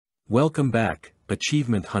Welcome back,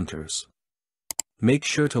 achievement hunters. Make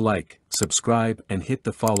sure to like, subscribe and hit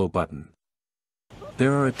the follow button.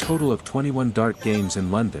 There are a total of 21 dart games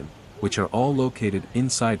in London, which are all located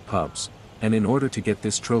inside pubs, and in order to get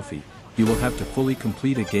this trophy, you will have to fully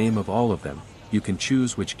complete a game of all of them. You can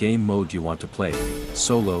choose which game mode you want to play,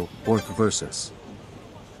 solo or versus.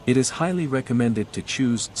 It is highly recommended to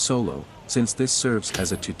choose solo, since this serves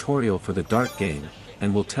as a tutorial for the dart game,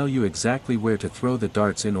 and will tell you exactly where to throw the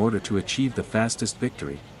darts in order to achieve the fastest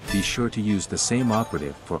victory. Be sure to use the same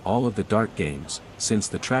operative for all of the dart games, since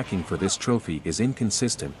the tracking for this trophy is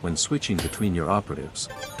inconsistent when switching between your operatives.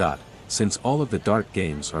 Since all of the dart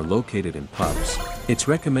games are located in pubs, it's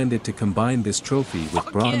recommended to combine this trophy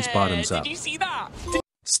with bronze bottoms up. Did you see that?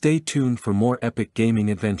 Stay tuned for more epic gaming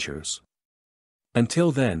adventures.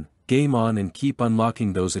 Until then, game on and keep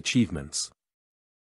unlocking those achievements.